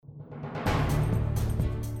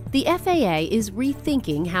The FAA is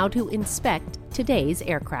rethinking how to inspect today's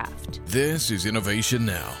aircraft. This is Innovation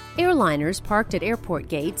Now. Airliners parked at airport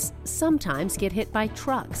gates sometimes get hit by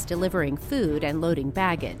trucks delivering food and loading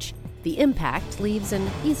baggage. The impact leaves an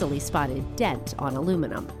easily spotted dent on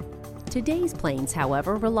aluminum. Today's planes,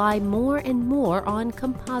 however, rely more and more on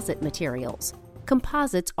composite materials.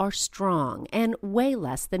 Composites are strong and weigh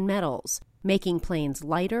less than metals, making planes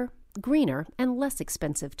lighter, greener, and less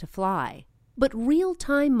expensive to fly. But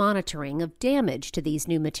real-time monitoring of damage to these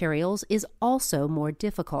new materials is also more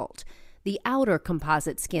difficult. The outer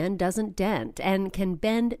composite skin doesn't dent and can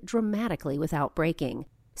bend dramatically without breaking.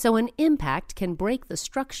 So an impact can break the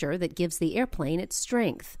structure that gives the airplane its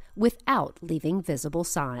strength without leaving visible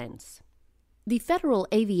signs. The Federal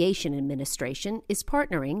Aviation Administration is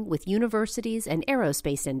partnering with universities and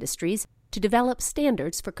aerospace industries to develop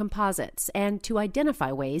standards for composites and to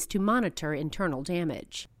identify ways to monitor internal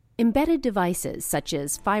damage. Embedded devices such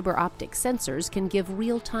as fiber optic sensors can give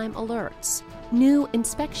real-time alerts. New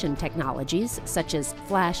inspection technologies such as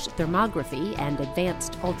flash thermography and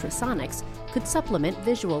advanced ultrasonics could supplement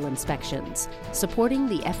visual inspections, supporting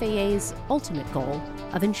the FAA's ultimate goal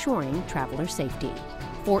of ensuring traveler safety.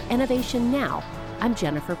 For Innovation Now, I'm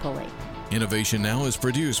Jennifer Pulley. Innovation Now is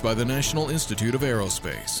produced by the National Institute of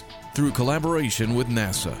Aerospace through collaboration with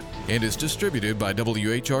NASA and is distributed by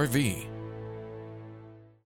WHRV.